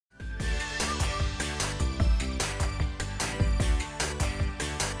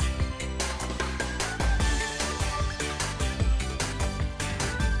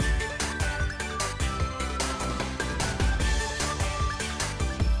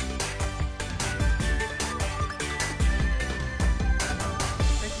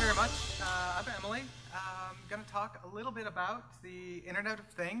talk a little bit about the Internet of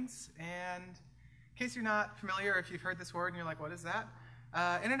Things. And in case you're not familiar, if you've heard this word and you're like, what is that?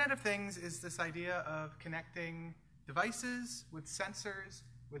 Internet of Things is this idea of connecting devices with sensors,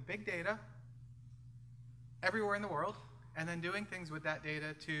 with big data, everywhere in the world, and then doing things with that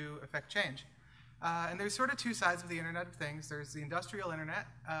data to affect change. And there's sort of two sides of the Internet of Things. There's the industrial Internet,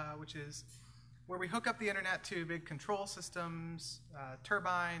 which is where we hook up the Internet to big control systems,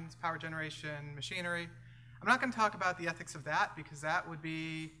 turbines, power generation, machinery. I'm not going to talk about the ethics of that because that would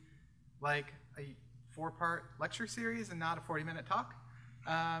be like a 4-part lecture series and not a 40-minute talk.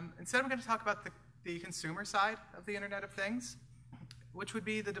 Instead, I'm going to talk about the consumer side of the Internet of Things, which would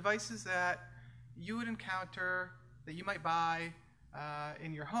be the devices that you would encounter, that you might buy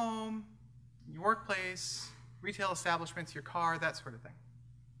in your home, your workplace, retail establishments, your car, that sort of thing.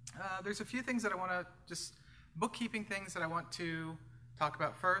 There's a few things that I want to just, bookkeeping things that I want to talk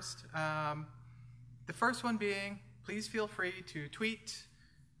about first. The first one being, please feel free to tweet,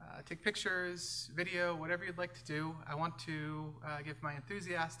 take pictures, video, whatever you'd like to do. I want to give my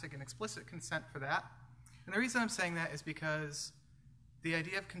enthusiastic and explicit consent for that. And the reason I'm saying that is because the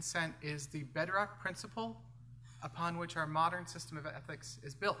idea of consent is the bedrock principle upon which our modern system of ethics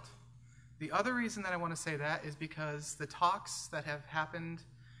is built. The other reason that I want to say that is because the talks that have happened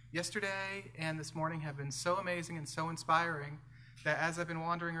yesterday and this morning have been so amazing and so inspiring that as I've been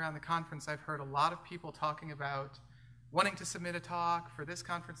wandering around the conference, I've heard a lot of people talking about wanting to submit a talk for this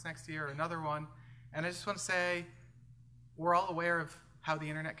conference next year or another one. And I just want to say we're all aware of how the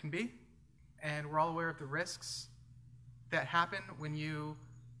internet can be, and we're all aware of the risks that happen when you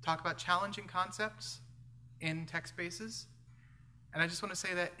talk about challenging concepts in tech spaces. And I just want to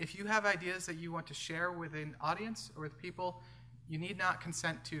say that if you have ideas that you want to share with an audience or with people, you need not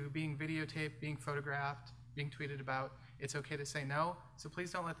consent to being videotaped, being photographed, being tweeted about. It's okay to say no. So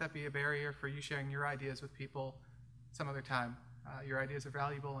please don't let that be a barrier for you sharing your ideas with people some other time. Your ideas are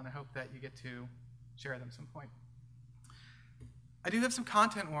valuable, and I hope that you get to share them at some point. I do have some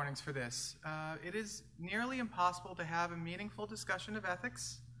content warnings for this. It is nearly impossible to have a meaningful discussion of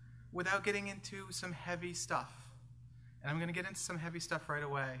ethics without getting into some heavy stuff. And I'm going to get into some heavy stuff right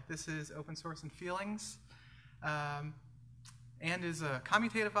away. This is open source and feelings. And is a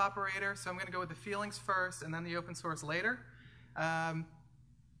commutative operator, so I'm going to go with the feelings first and then the open source later. Some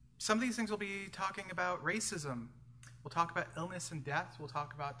of these things we'll be talking about racism. We'll talk about illness and death. We'll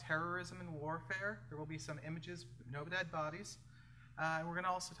talk about terrorism and warfare. There will be some images with no dead bodies. And we're going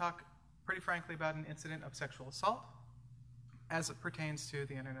to also talk, pretty frankly, about an incident of sexual assault as it pertains to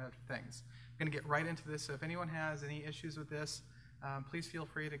the Internet of Things. I'm going to get right into this, so if anyone has any issues with this, please feel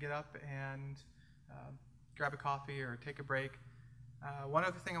free to get up and grab a coffee or take a break. One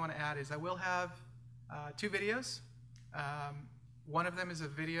other thing I want to add is I will have 2 videos. One of them is a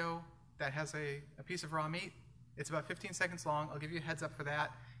video that has a piece of raw meat. It's about 15 seconds long. I'll give you a heads up for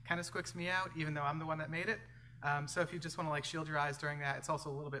that. Kind of squicks me out, even though I'm the one that made it. So if you just want to shield your eyes during that, it's also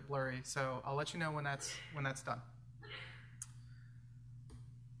a little bit blurry. So I'll let you know when that's done.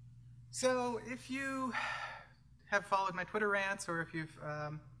 So if you have followed my Twitter rants or if you've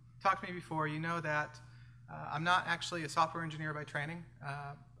talked to me before, you know that I'm not actually a software engineer by training.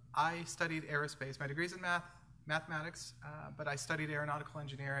 I studied aerospace. My degree's in mathematics, but I studied aeronautical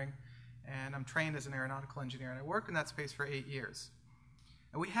engineering, and I'm trained as an aeronautical engineer, and I worked in that space for 8 years.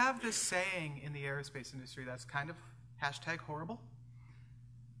 And we have this saying in the aerospace industry that's kind of #horrible.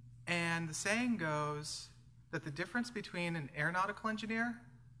 And the saying goes that the difference between an aeronautical engineer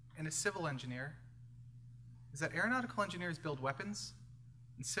and a civil engineer is that aeronautical engineers build weapons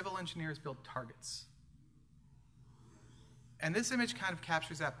and civil engineers build targets. And this image kind of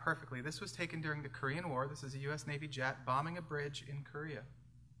captures that perfectly. This was taken during the Korean War. This is a US Navy jet bombing a bridge in Korea.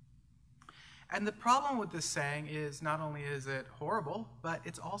 And the problem with this saying is not only is it horrible, but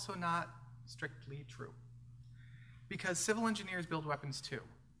it's also not strictly true. Because civil engineers build weapons too,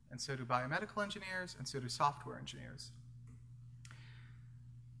 and so do biomedical engineers, and so do software engineers.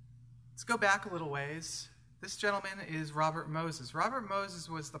 Let's go back a little ways. This gentleman is Robert Moses. Robert Moses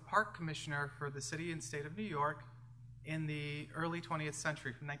was the park commissioner for the city and state of New York in the early 20th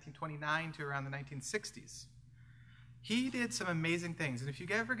century, from 1929 to around the 1960s. He did some amazing things, and if you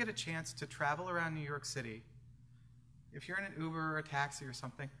ever get a chance to travel around New York City, if you're in an Uber or a taxi or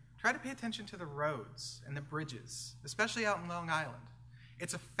something, try to pay attention to the roads and the bridges, especially out in Long Island.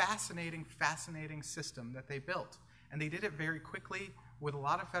 It's a fascinating, fascinating system that they built, and they did it very quickly with a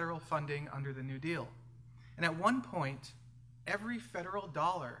lot of federal funding under the New Deal. And at one point, every federal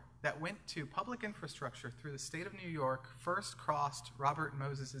dollar that went to public infrastructure through the state of New York first crossed Robert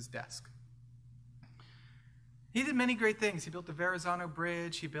Moses' desk. He did many great things. He built the Verrazano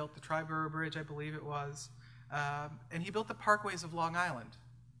Bridge. He built the Triborough Bridge, I believe it was. And he built the parkways of Long Island.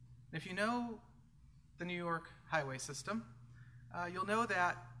 If you know the New York highway system, you'll know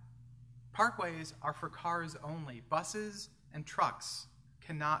that parkways are for cars only. Buses and trucks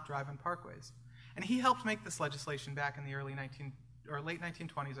cannot drive on parkways. And he helped make this legislation back in the late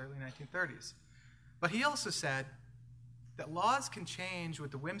 1920s, early 1930s. But he also said that laws can change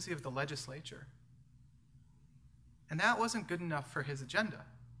with the whimsy of the legislature. And that wasn't good enough for his agenda.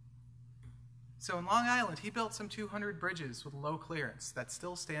 So in Long Island, he built some 200 bridges with low clearance that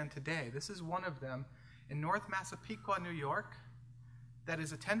still stand today. This is one of them in North Massapequa, New York, that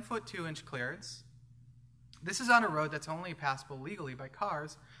is a 10-foot 2-inch clearance. This is on a road that's only passable legally by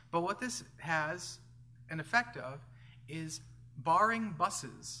cars, but what this has an effect of is barring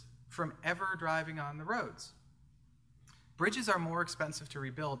buses from ever driving on the roads. Bridges are more expensive to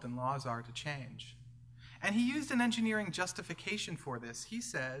rebuild than laws are to change. And he used an engineering justification for this. He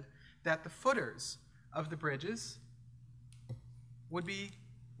said that the footers of the bridges would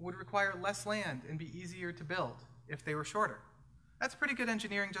require less land and be easier to build if they were shorter. That's pretty good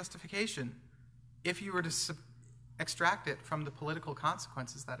engineering justification if you were to extract it from the political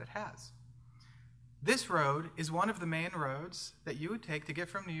consequences that it has. This road is one of the main roads that you would take to get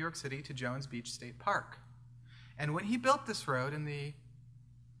from New York City to Jones Beach State Park. And when he built this road in the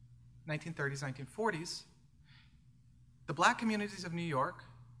 1930s, 1940s, the black communities of New York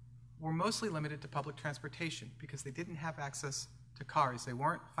were mostly limited to public transportation because they didn't have access to cars. They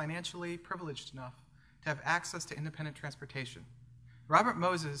weren't financially privileged enough to have access to independent transportation. Robert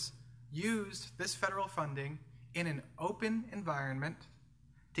Moses used this federal funding in an open environment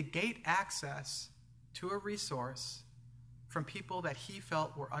to gate access to a resource from people that he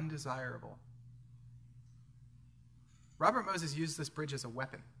felt were undesirable. Robert Moses used this bridge as a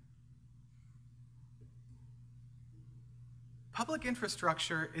weapon. Public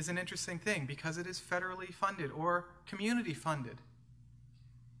infrastructure is an interesting thing because it is federally funded or community funded.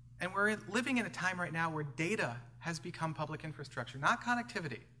 And we're living in a time right now where data has become public infrastructure, not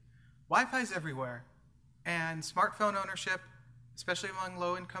connectivity. Wi-Fi is everywhere, and smartphone ownership, especially among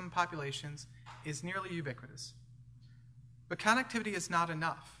low-income populations, is nearly ubiquitous. But connectivity is not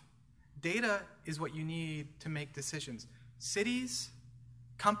enough. Data is what you need to make decisions. Cities,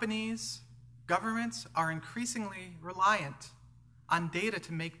 companies, governments are increasingly reliant on data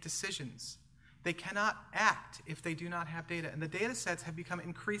to make decisions. They cannot act if they do not have data, and the data sets have become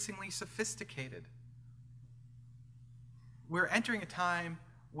increasingly sophisticated. We're entering a time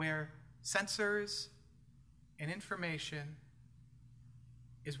where sensors and information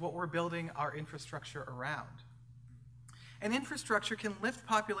is what we're building our infrastructure around. And infrastructure can lift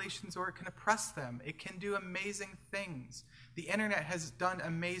populations or it can oppress them. It can do amazing things. The internet has done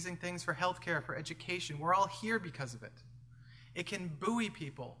amazing things for healthcare, for education. We're all here because of it. It can buoy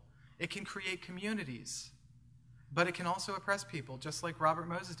people. It can create communities. But it can also oppress people, just like Robert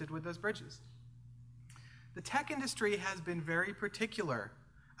Moses did with those bridges. The tech industry has been very particular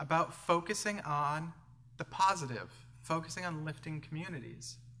about focusing on the positive, focusing on lifting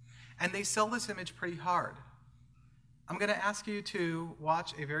communities. And they sell this image pretty hard. I'm going to ask you to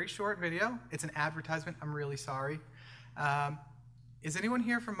watch a very short video. It's an advertisement. I'm really sorry. Is anyone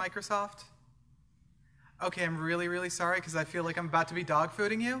here from Microsoft? Okay, I'm really, really sorry because I feel like I'm about to be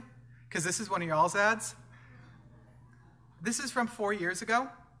dog-fooding you because this is one of y'all's ads. This is from 4 years ago.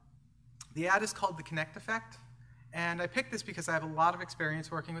 The ad is called The Kinect Effect. And I picked this because I have a lot of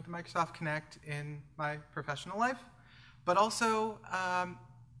experience working with the Microsoft Kinect in my professional life. But also,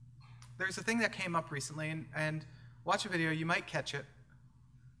 there's a thing that came up recently, and watch a video, you might catch it,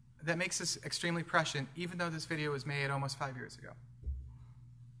 that makes this extremely prescient, even though this video was made almost 5 years ago.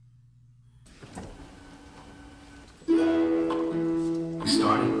 We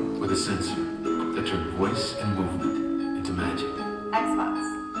started with a sensor that turned voice and movement into magic. Xbox.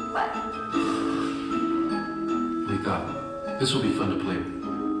 What? We thought this would be fun to play with,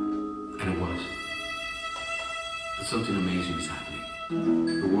 and it was. But something amazing is happening.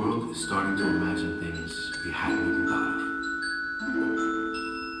 The world is starting to imagine things we hadn't even thought of.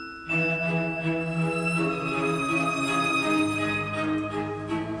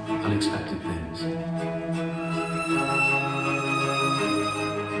 Unexpected things.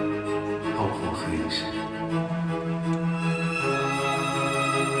 Hopeful things.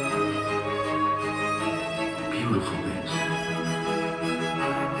 Beautiful things.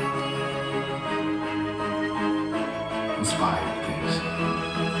 Inspired things.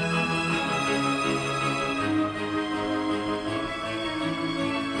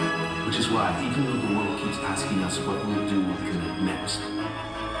 Which is why, even though the world keeps asking us what we'll do with Kinect next,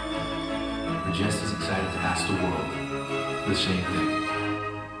 we're just as excited to ask the world the same thing.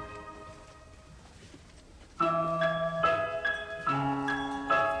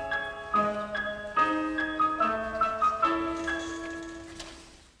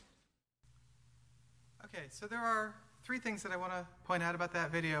 Okay, so there are three things that I want to point out about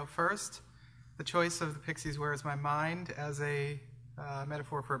that video. First, the choice of the Pixies' Where Is My Mind as a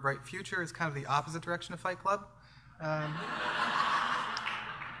metaphor for a bright future is kind of the opposite direction of Fight Club.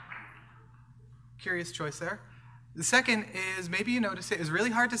 Curious choice there. The second is, maybe you noticed it is really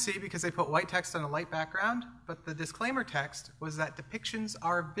hard to see because they put white text on a light background, but the disclaimer text was that depictions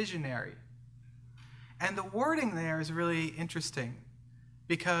are visionary. And the wording there is really interesting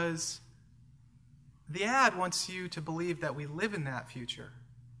because the ad wants you to believe that we live in that future,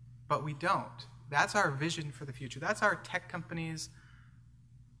 but we don't. That's our vision for the future. That's our tech company's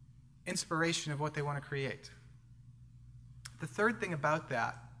inspiration of what they want to create. The third thing about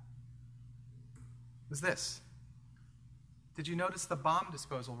that was this. Did you notice the bomb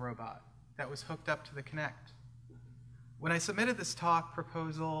disposal robot that was hooked up to the Kinect? When I submitted this talk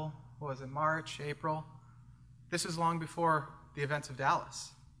proposal, what was it, March, April? This was long before the events of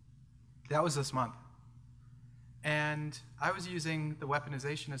Dallas. That was this month. And I was using the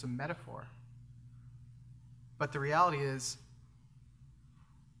weaponization as a metaphor. But the reality is,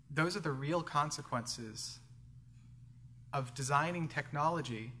 those are the real consequences of designing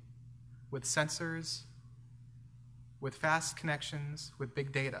technology with sensors, with fast connections, with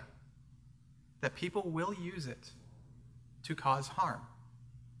big data, that people will use it to cause harm,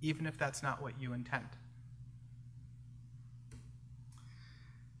 even if that's not what you intend.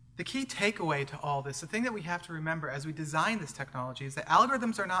 The key takeaway to all this, the thing that we have to remember as we design this technology, is that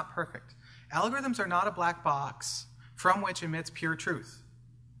algorithms are not perfect. Algorithms are not a black box from which emits pure truth.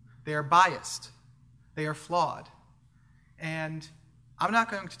 They are biased. They are flawed. And I'm not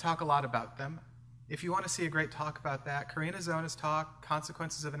going to talk a lot about them. If you want to see a great talk about that, Karina Zona's talk,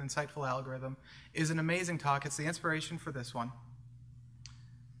 Consequences of an Insightful Algorithm, is an amazing talk. It's the inspiration for this one.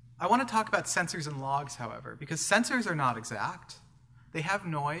 I want to talk about sensors and logs, however, because sensors are not exact. They have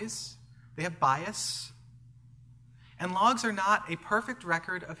noise. They have bias. And logs are not a perfect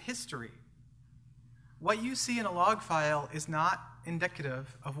record of history. What you see in a log file is not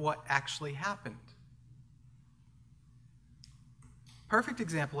indicative of what actually happened. Perfect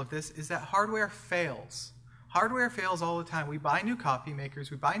example of this is that hardware fails. Hardware fails all the time. We buy new coffee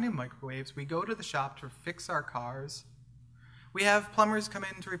makers, we buy new microwaves, we go to the shop to fix our cars. We have plumbers come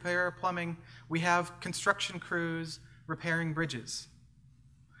in to repair our plumbing. We have construction crews repairing bridges.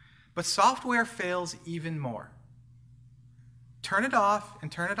 But software fails even more. Turn it off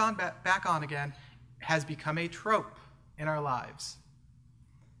and turn it on back on again has become a trope in our lives.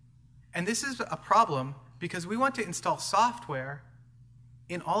 And this is a problem because we want to install software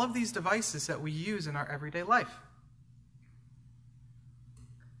in all of these devices that we use in our everyday life.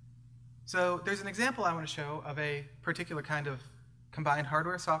 So there's an example I want to show of a particular kind of combined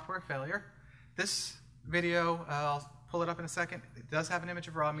hardware-software failure. This video, I'll pull it up in a second. It does have an image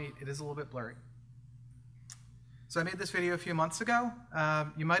of raw meat. It is a little bit blurry. So I made this video a few months ago.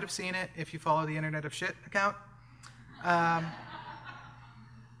 You might have seen it if you follow the Internet of Shit account.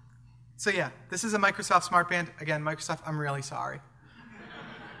 So yeah, this is a Microsoft smartband. Again, Microsoft, I'm really sorry.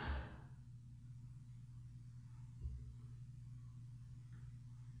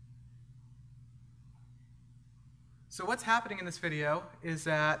 So what's happening in this video is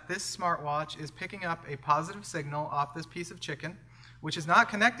that this smartwatch is picking up a positive signal off this piece of chicken, which is not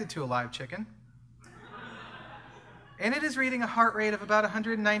connected to a live chicken. And it is reading a heart rate of about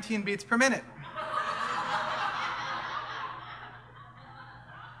 119 beats per minute.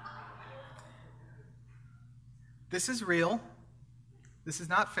 This is real. This is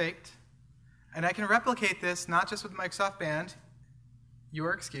not faked. And I can replicate this not just with Microsoft Band. You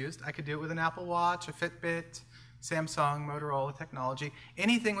are excused. I could do it with an Apple Watch, a Fitbit, Samsung, Motorola technology,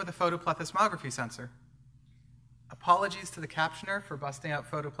 anything with a photoplethysmography sensor. Apologies to the captioner for busting out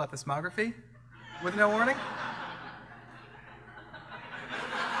photoplethysmography with no warning.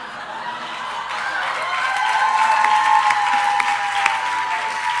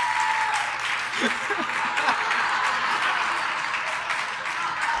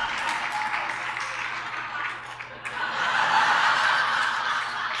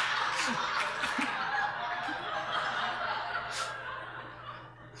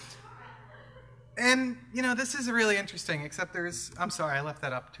 And, you know, this is really interesting, except I'm sorry, I left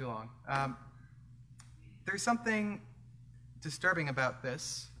that up too long. There's something disturbing about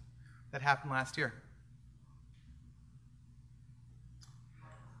this that happened last year.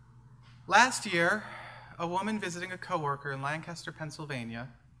 Last year, a woman visiting a coworker in Lancaster, Pennsylvania,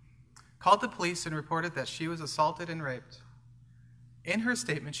 called the police and reported that she was assaulted and raped. In her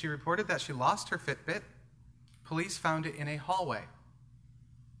statement, she reported that she lost her Fitbit. Police found it in a hallway.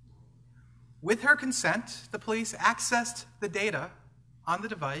 With her consent, the police accessed the data on the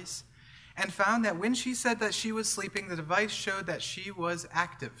device and found that when she said that she was sleeping, the device showed that she was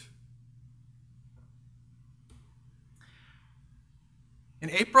active. In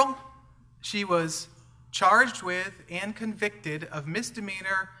April, she was charged with and convicted of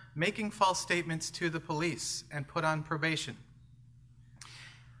misdemeanor making false statements to the police and put on probation.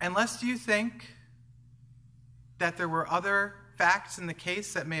 And lest you think that there were other facts in the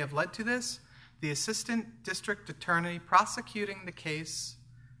case that may have led to this, the assistant district attorney prosecuting the case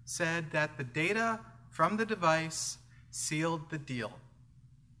said that the data from the device sealed the deal.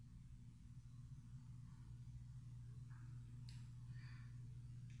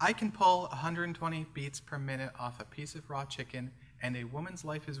 I can pull 120 beats per minute off a piece of raw chicken, and a woman's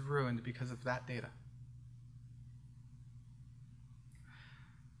life is ruined because of that data.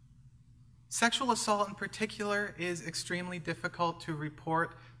 Sexual assault in particular is extremely difficult to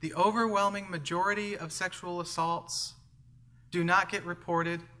report. The overwhelming majority of sexual assaults do not get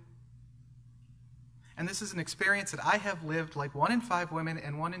reported. And this is an experience that I have lived like 1 in 5 women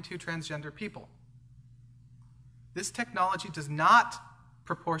and 1 in 2 transgender people. This technology does not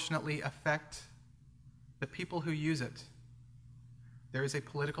proportionately affect the people who use it. There is a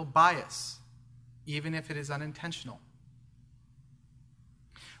political bias, even if it is unintentional.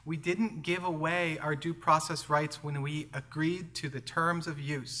 We didn't give away our due process rights when we agreed to the terms of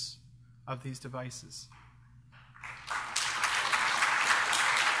use of these devices.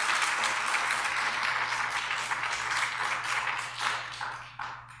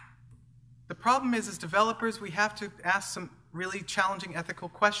 The problem is, as developers, we have to ask some really challenging ethical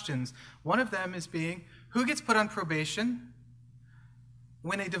questions. One of them is being, who gets put on probation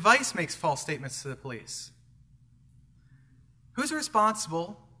when a device makes false statements to the police? Who's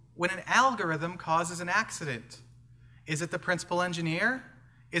responsible when an algorithm causes an accident? Is it the principal engineer?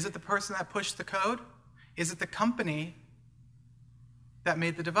 Is it the person that pushed the code? Is it the company that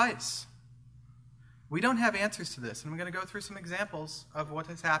made the device? We don't have answers to this, and I'm going to go through some examples of what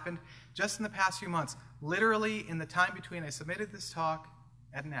has happened just in the past few months, literally in the time between I submitted this talk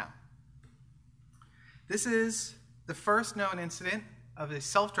and now. This is the first known incident of a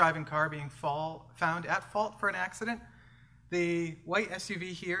self-driving car being found at fault for an accident. The white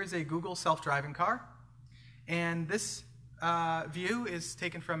SUV here is a Google self-driving car, and this view is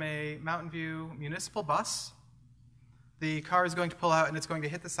taken from a Mountain View municipal bus. The car is going to pull out and it's going to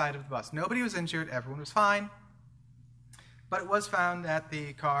hit the side of the bus. Nobody was injured, everyone was fine, but it was found that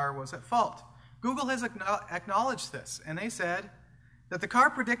the car was at fault. Google has acknowledged this, and they said that the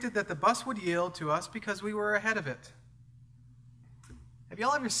car predicted that the bus would yield to us because we were ahead of it. Have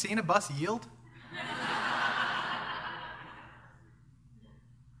y'all ever seen a bus yield?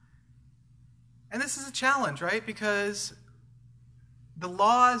 And this is a challenge, right? Because the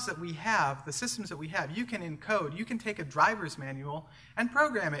laws that we have, the systems that we have, you can encode, you can take a driver's manual and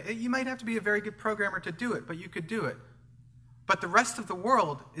program it. You might have to be a very good programmer to do it, but you could do it. But the rest of the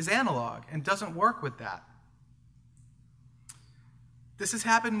world is analog and doesn't work with that. This has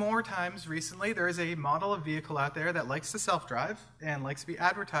happened more times recently. There is a model of vehicle out there that likes to self-drive and likes to be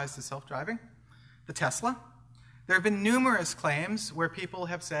advertised as self-driving, the Tesla. There have been numerous claims where people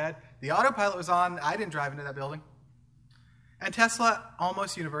have said, the autopilot was on, I didn't drive into that building. And Tesla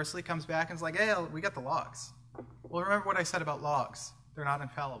almost universally comes back and is like, hey, we got the logs. Well, remember what I said about logs. They're not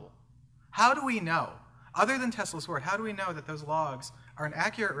infallible. How do we know, other than Tesla's word, how do we know that those logs are an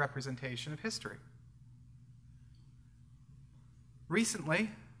accurate representation of history? Recently,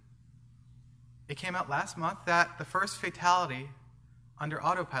 it came out last month that the first fatality under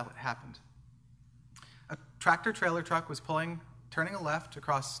autopilot happened. A tractor-trailer truck was turning a left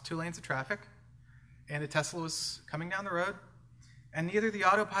across 2 lanes of traffic, and a Tesla was coming down the road, and neither the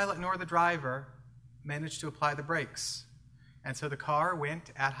autopilot nor the driver managed to apply the brakes. And so the car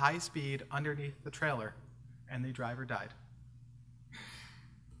went at high speed underneath the trailer, and the driver died.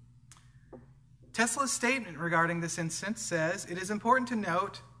 Tesla's statement regarding this incident says, it is important to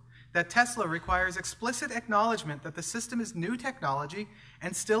note that Tesla requires explicit acknowledgement that the system is new technology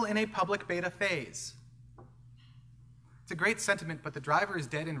and still in a public beta phase. It's a great sentiment, but the driver is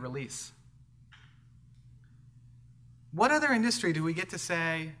dead in release. What other industry do we get to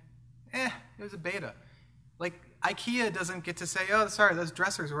say, it was a beta? Like, IKEA doesn't get to say, oh, sorry, those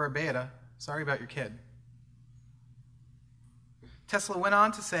dressers were a beta. Sorry about your kid. Tesla went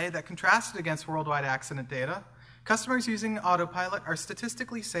on to say that contrasted against worldwide accident data, customers using autopilot are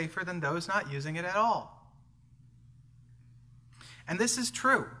statistically safer than those not using it at all. And this is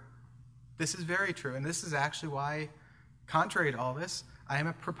true. This is very true. And this is actually why, contrary to all this, I am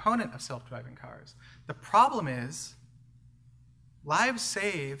a proponent of self-driving cars. The problem is, lives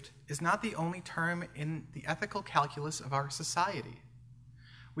saved is not the only term in the ethical calculus of our society.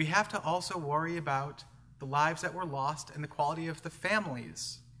 we have to also worry about the lives that were lost and the quality of the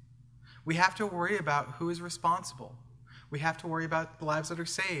families. We have to worry about who is responsible. We have to worry about the lives that are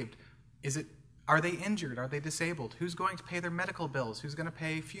saved. Are they injured? Are they disabled? Who's going to pay their medical bills? Who's going to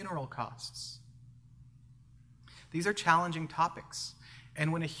pay funeral costs? These are challenging topics.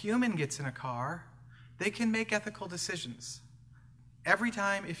 And when a human gets in a car, they can make ethical decisions. Every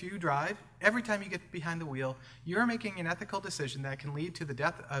time if you drive, every time you get behind the wheel, you're making an ethical decision that can lead to the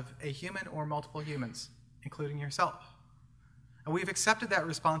death of a human or multiple humans, including yourself. And we've accepted that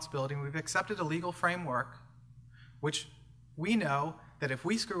responsibility, and we've accepted a legal framework which we know that if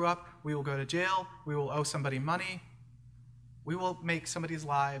we screw up, we will go to jail, we will owe somebody money, we will make somebody's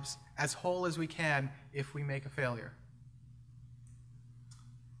lives as whole as we can if we make a failure.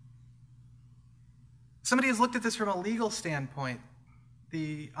 Somebody has looked at this from a legal standpoint.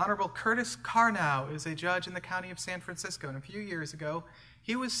 The Honorable Curtis Carnow is a judge in the county of San Francisco, and a few years ago,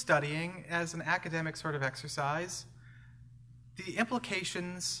 he was studying, as an academic sort of exercise, the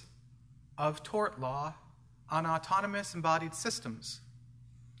implications of tort law on autonomous embodied systems.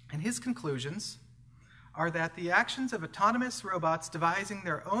 And his conclusions are that the actions of autonomous robots devising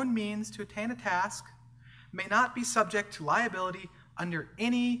their own means to attain a task may not be subject to liability under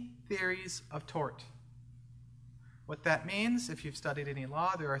any theories of tort. What that means, if you've studied any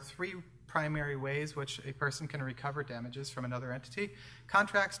law, there are three primary ways which a person can recover damages from another entity: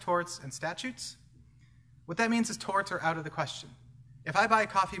 contracts, torts, and statutes. What that means is torts are out of the question. If I buy a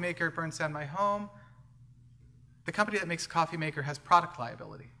coffee maker, it burns down my home, the company that makes a coffee maker has product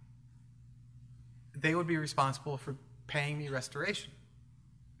liability. They would be responsible for paying me restoration.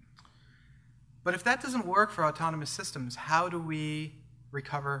 But if that doesn't work for autonomous systems, how do we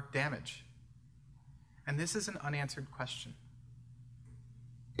recover damage? And this is an unanswered question.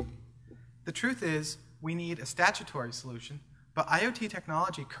 The truth is, we need a statutory solution, but IoT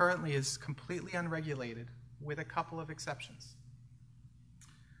technology currently is completely unregulated, with a couple of exceptions.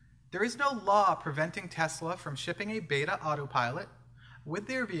 There is no law preventing Tesla from shipping a beta autopilot with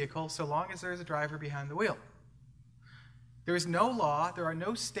their vehicle so long as there is a driver behind the wheel. There is no law, there are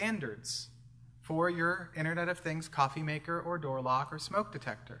no standards for your Internet of Things coffee maker or door lock or smoke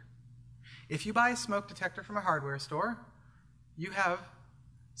detector. If you buy a smoke detector from a hardware store, you have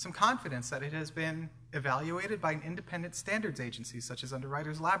some confidence that it has been evaluated by an independent standards agency, such as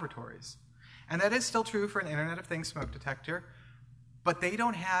Underwriters Laboratories. And that is still true for an Internet of Things smoke detector, but they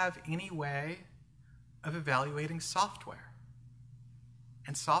don't have any way of evaluating software.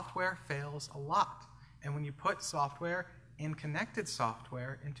 And software fails a lot. And when you put software and connected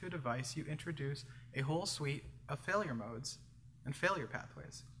software into a device, you introduce a whole suite of failure modes and failure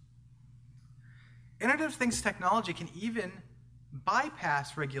pathways. Internet of Things technology can even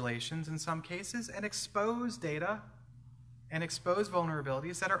bypass regulations in some cases and expose data and expose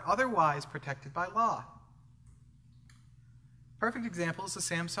vulnerabilities that are otherwise protected by law. Perfect example is the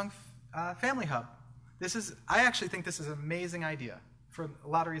Samsung Family Hub. I actually think this is an amazing idea for a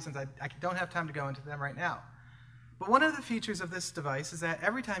lot of reasons. I don't have time to go into them right now. But one of the features of this device is that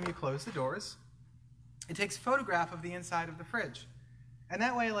every time you close the doors, it takes a photograph of the inside of the fridge. And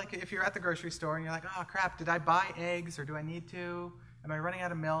that way, like if you're at the grocery store and you're like, oh crap, did I buy eggs or do I need to? Am I running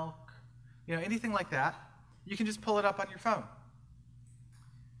out of milk? You know, anything like that, you can just pull it up on your phone.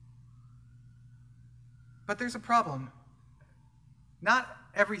 But there's a problem. Not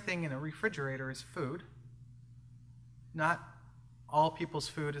everything in a refrigerator is food. Not all people's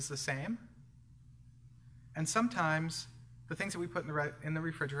food is the same. And sometimes the things that we put in the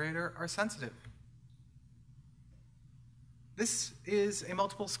refrigerator are sensitive. This is a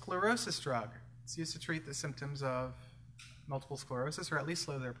multiple sclerosis drug. It's used to treat the symptoms of multiple sclerosis, or at least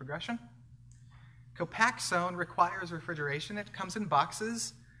slow their progression. Copaxone requires refrigeration. It comes in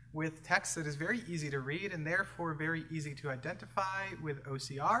boxes with text that is very easy to read and therefore very easy to identify with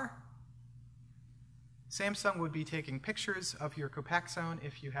OCR. Samsung would be taking pictures of your Copaxone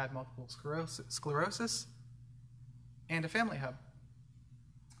if you had multiple sclerosis and a Family Hub.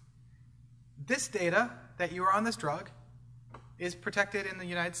 This data that you are on this drug is protected in the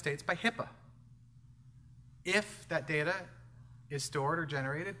United States by HIPAA. If that data is stored or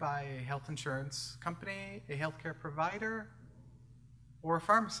generated by a health insurance company, a healthcare provider, or a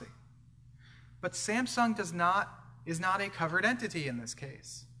pharmacy. But Samsung is not a covered entity in this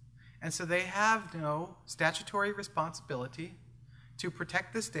case. And so they have no statutory responsibility to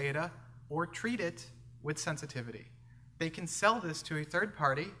protect this data or treat it with sensitivity. They can sell this to a third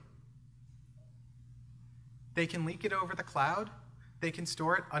party. They can leak it over the cloud. They can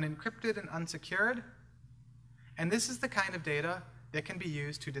store it unencrypted and unsecured. And this is the kind of data that can be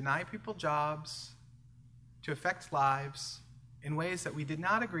used to deny people jobs, to affect lives, in ways that we did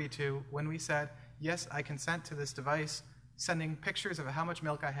not agree to when we said, yes, I consent to this device sending pictures of how much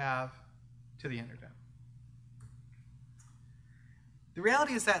milk I have to the internet. The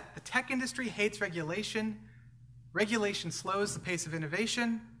reality is that the tech industry hates regulation. Regulation slows the pace of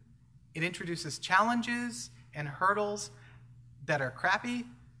innovation. It introduces challenges and hurdles that are crappy,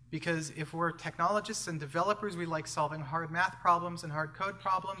 because if we're technologists and developers, we like solving hard math problems and hard code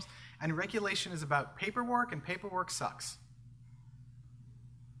problems, and regulation is about paperwork, and paperwork sucks.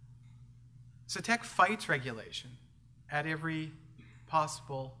 So tech fights regulation at every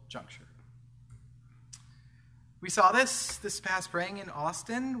possible juncture. We saw this past spring in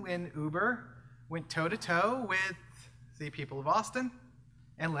Austin when Uber went toe-to-toe with the people of Austin,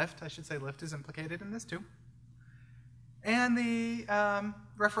 and Lyft. I should say Lyft is implicated in this too. And the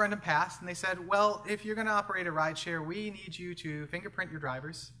referendum passed, and they said, well, if you're going to operate a rideshare, we need you to fingerprint your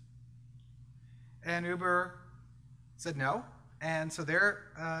drivers. And Uber said no. And so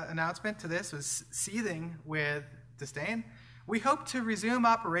their announcement to this was seething with disdain. We hope to resume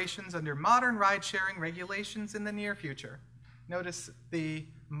operations under modern ride-sharing regulations in the near future. Notice the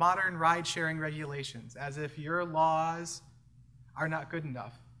modern ride-sharing regulations, as if your laws are not good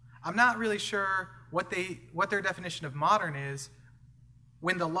enough. I'm not really sure what their definition of modern is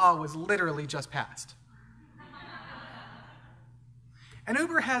when the law was literally just passed. And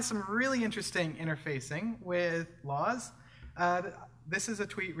Uber has some really interesting interfacing with laws. This is a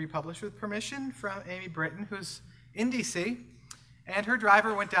tweet republished with permission from Amy Britton, who's in DC, and her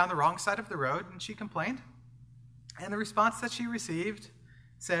driver went down the wrong side of the road, and she complained. And the response that she received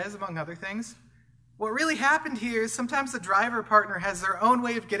says, among other things, what really happened here is sometimes the driver partner has their own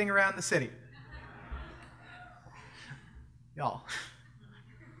way of getting around the city. Y'all.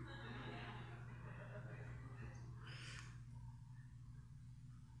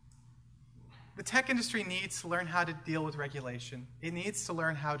 The tech industry needs to learn how to deal with regulation. It needs to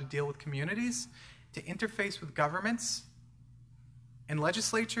learn how to deal with communities, to interface with governments and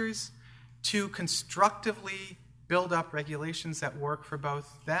legislatures, to constructively build up regulations that work for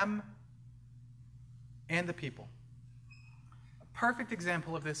both them and the people. A perfect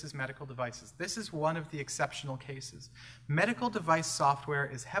example of this is medical devices. This is one of the exceptional cases. Medical device software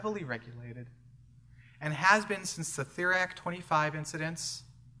is heavily regulated and has been since the Thirac 25 incidents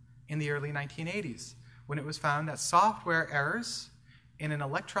in the early 1980s, when it was found that software errors in an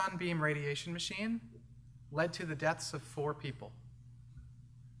electron beam radiation machine led to the deaths of 4 people.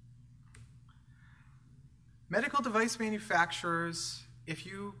 Medical device manufacturers, if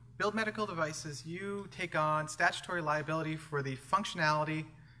you build medical devices, you take on statutory liability for the functionality,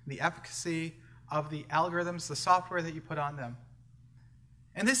 the efficacy of the algorithms, the software that you put on them.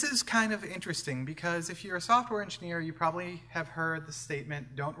 And this is kind of interesting because if you're a software engineer, you probably have heard the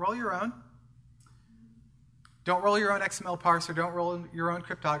statement, don't roll your own. Don't roll your own XML parser, don't roll your own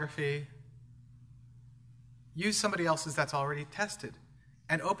cryptography. Use somebody else's that's already tested.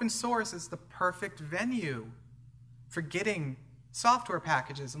 And open source is the perfect venue for getting software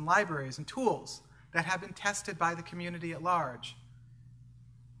packages and libraries and tools that have been tested by the community at large.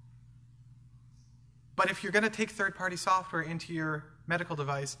 But if you're going to take third-party software into your medical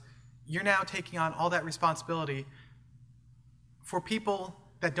device, you're now taking on all that responsibility for people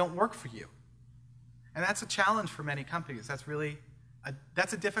that don't work for you. And that's a challenge for many companies.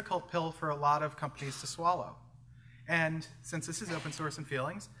 That's a difficult pill for a lot of companies to swallow. And since this is open source and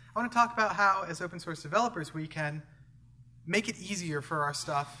feelings, I want to talk about how, as open source developers, we can make it easier for our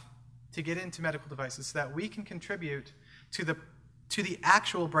stuff to get into medical devices so that we can contribute to the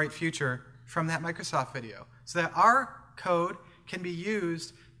actual bright future from that Microsoft video, so that our code can be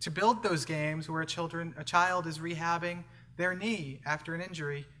used to build those games where a child is rehabbing their knee after an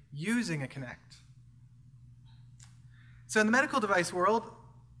injury using a Kinect. So in the medical device world,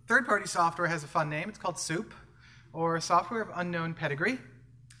 third-party software has a fun name. It's called SOUP, or Software of Unknown Pedigree.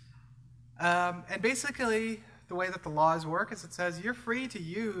 And basically, the way that the laws work is it says you're free to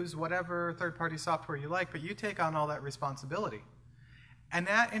use whatever third-party software you like, but you take on all that responsibility. And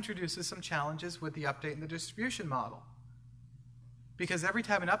that introduces some challenges with the update and the distribution model. Because every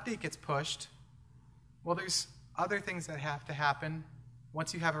time an update gets pushed, well, there's other things that have to happen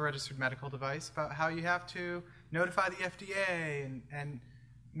once you have a registered medical device about how you have to notify the FDA and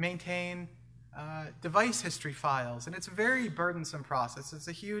maintain device history files. And it's a very burdensome process. It's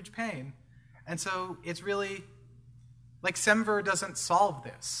a huge pain. And so it's really, like Semver doesn't solve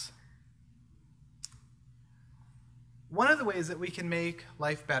this. One of the ways that we can make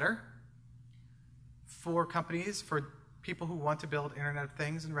life better for companies, for people who want to build Internet of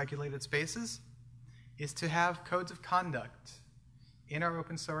Things in regulated spaces, is to have codes of conduct in our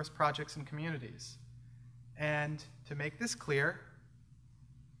open source projects and communities, and to make this clear.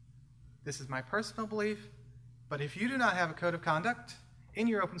 This is my personal belief, but if you do not have a code of conduct in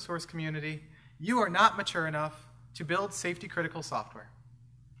your open source community, you are not mature enough to build safety critical software.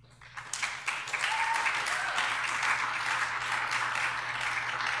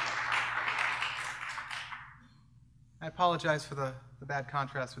 I apologize for the bad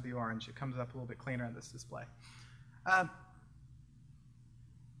contrast with the orange. It comes up a little bit cleaner on this display.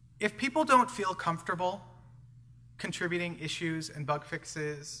 If people don't feel comfortable contributing issues and bug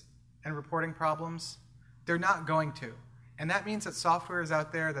fixes and reporting problems, they're not going to. And that means that software is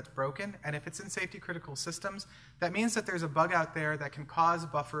out there that's broken, and if it's in safety critical systems, that means that there's a bug out there that can cause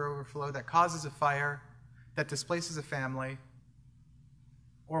buffer overflow, that causes a fire, that displaces a family,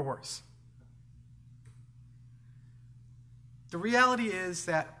 or worse. The reality is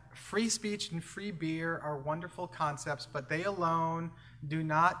that free speech and free beer are wonderful concepts, but they alone do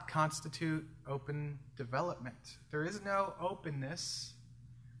not constitute open development. There is no openness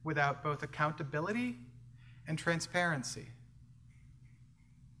without both accountability and transparency.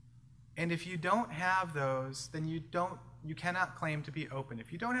 And if you don't have those, then you cannot claim to be open.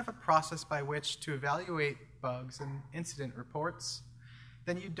 If you don't have a process by which to evaluate bugs and incident reports,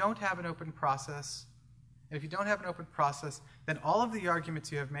 then you don't have an open process. And if you don't have an open process, then all of the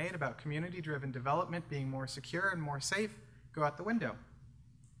arguments you have made about community-driven development being more secure and more safe go out the window.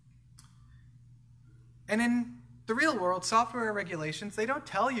 And in the real world, software regulations, they don't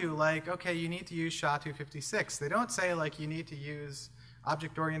tell you, like, okay, you need to use SHA-256. They don't say, like, you need to use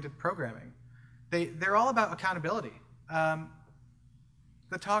object-oriented programming. They're all about accountability.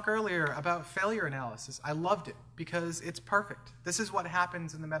 The talk earlier about failure analysis, I loved it because it's perfect. This is what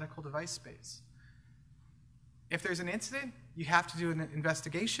happens in the medical device space. If there's an incident, you have to do an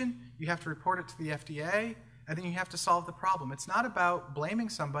investigation, you have to report it to the FDA, and then you have to solve the problem. It's not about blaming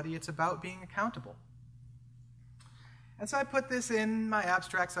somebody, it's about being accountable. And so I put this in my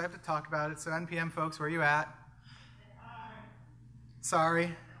abstract, so I have to talk about it. So NPM folks, where are you at?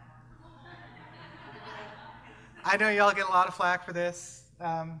 Sorry. I know y'all get a lot of flack for this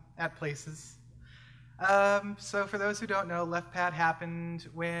at places. So for those who don't know, leftpad happened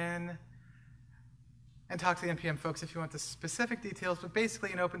when, and talk to the NPM folks if you want the specific details, but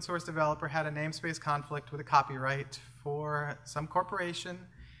basically an open source developer had a namespace conflict with a copyright for some corporation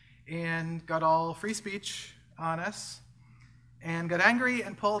and got all free speech on us and got angry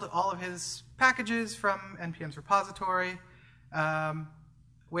and pulled all of his packages from NPM's repository,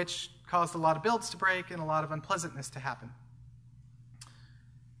 which caused a lot of builds to break and a lot of unpleasantness to happen.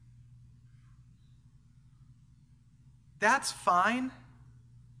 That's fine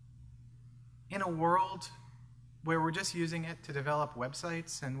in a world where we're just using it to develop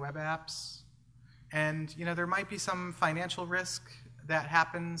websites and web apps. And there might be some financial risk that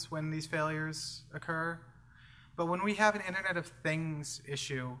happens when these failures occur. But when we have an Internet of Things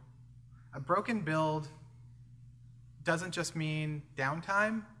issue, a broken build doesn't just mean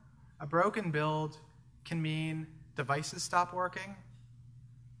downtime. A broken build can mean devices stop working.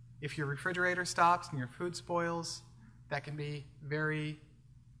 If your refrigerator stops and your food spoils, that can be very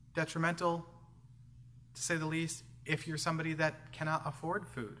detrimental, to say the least, if you're somebody that cannot afford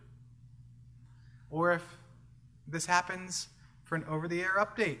food. Or if this happens for an over-the-air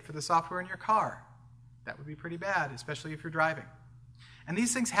update for the software in your car, that would be pretty bad, especially if you're driving. And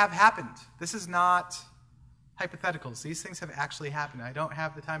these things have happened. This is not hypotheticals. These things have actually happened. I don't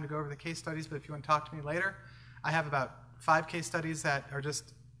have the time to go over the case studies, but if you want to talk to me later, I have about 5 case studies that are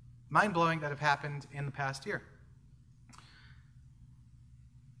just mind-blowing that have happened in the past year.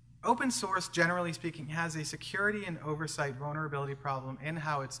 Open source, generally speaking, has a security and oversight vulnerability problem in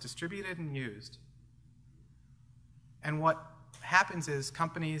how it's distributed and used. And what happens is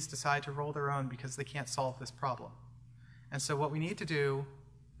companies decide to roll their own because they can't solve this problem. And so what we need to do,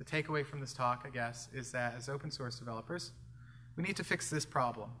 the takeaway from this talk, I guess, is that as open source developers, we need to fix this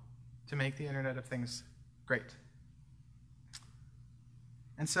problem to make the Internet of Things great.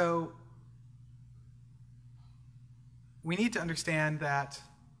 And so we need to understand that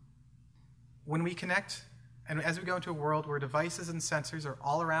when we connect, and as we go into a world where devices and sensors are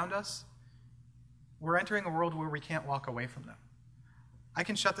all around us, we're entering a world where we can't walk away from them. I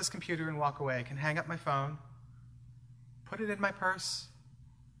can shut this computer and walk away. I can hang up my phone, put it in my purse,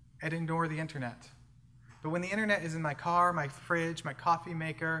 and ignore the internet. But when the internet is in my car, my fridge, my coffee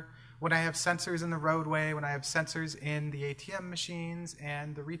maker, when I have sensors in the roadway, when I have sensors in the ATM machines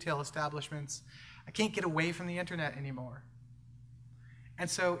and the retail establishments, I can't get away from the internet anymore. And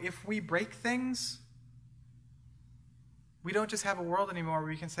so if we break things, we don't just have a world anymore where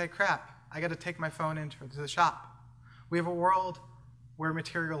we can say, crap, I got to take my phone into the shop. We have a world where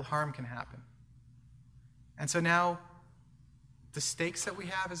material harm can happen. And so now the stakes that we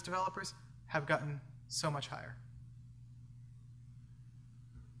have as developers have gotten so much higher.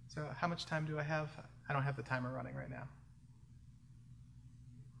 So how much time do I have? I don't have the timer running right now.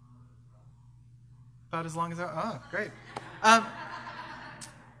 About as long as oh, great.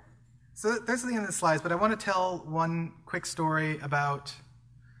 So there's the end of the slides, but I want to tell one quick story about,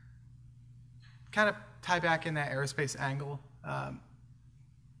 kind of tie back in that aerospace angle,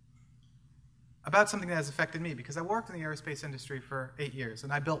 about something that has affected me, because I worked in the aerospace industry for 8 years,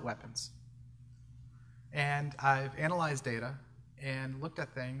 and I built weapons. And I've analyzed data and looked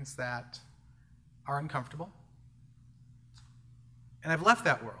at things that are uncomfortable. And I've left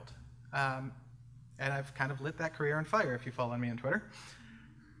that world. And I've kind of lit that career on fire, if you follow me on Twitter.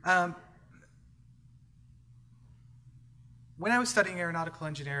 When I was studying aeronautical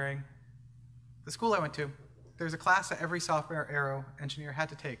engineering, the school I went to, there's a class that every sophomore aero engineer had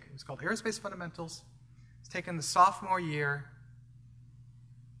to take. It was called Aerospace Fundamentals. It's taken the sophomore year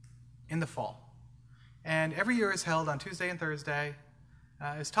in the fall. And every year is held on Tuesday and Thursday.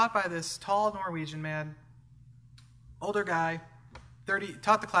 It's taught by this tall Norwegian man, older guy,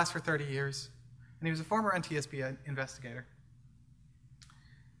 taught the class for 30 years. And he was a former NTSB investigator.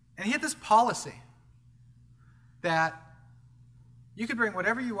 And he had this policy that you could bring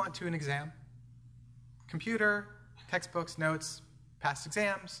whatever you want to an exam: computer, textbooks, notes, past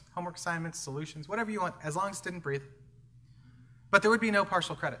exams, homework assignments, solutions, whatever you want, as long as it didn't breathe. But there would be no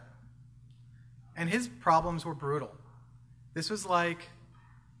partial credit. And his problems were brutal. This was like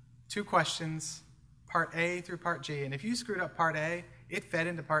 2 questions, part A through part G. And if you screwed up part A, it fed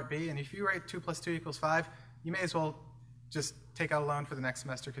into part B. And if you write 2 + 2 = 5, you may as well just take out a loan for the next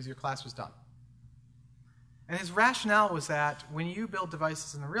semester because your class was done. And his rationale was that when you build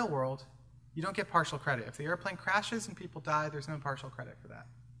devices in the real world, you don't get partial credit. If the airplane crashes and people die, there's no partial credit for that.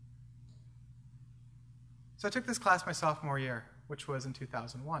 So I took this class my sophomore year, which was in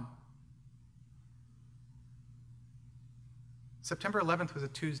 2001. September 11th was a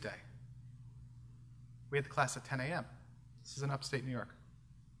Tuesday. We had the class at 10 a.m. This is in upstate New York.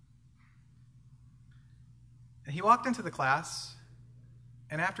 And he walked into the class,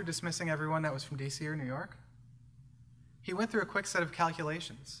 and after dismissing everyone that was from DC or New York, he went through a quick set of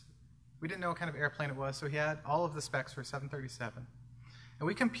calculations. We didn't know what kind of airplane it was, so he had all of the specs for 737. And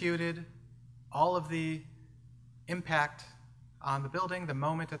we computed all of the impact on the building, the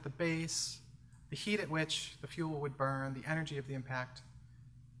moment at the base, the heat at which the fuel would burn, the energy of the impact.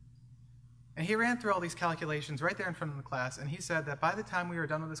 And he ran through all these calculations right there in front of the class, and he said that by the time we were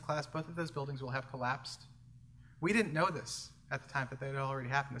done with this class, both of those buildings will have collapsed. We didn't know this at the time, that had already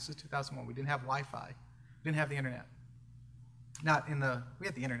happened. This is 2001. We didn't have Wi-Fi. We didn't have the internet. We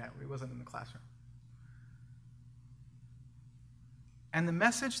had the internet, it wasn't in the classroom. And the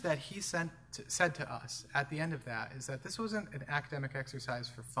message that he said to us at the end of that is that this wasn't an academic exercise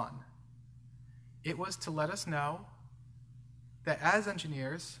for fun. It was to let us know that as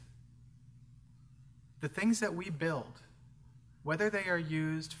engineers, the things that we build, whether they are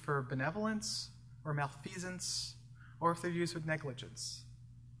used for benevolence or malfeasance, or if they're used with negligence,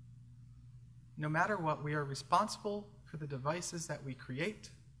 no matter what, we are responsible for the devices that we create.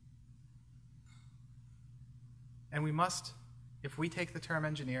 And we must, if we take the term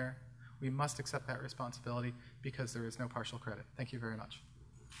engineer, we must accept that responsibility because there is no partial credit. Thank you very much.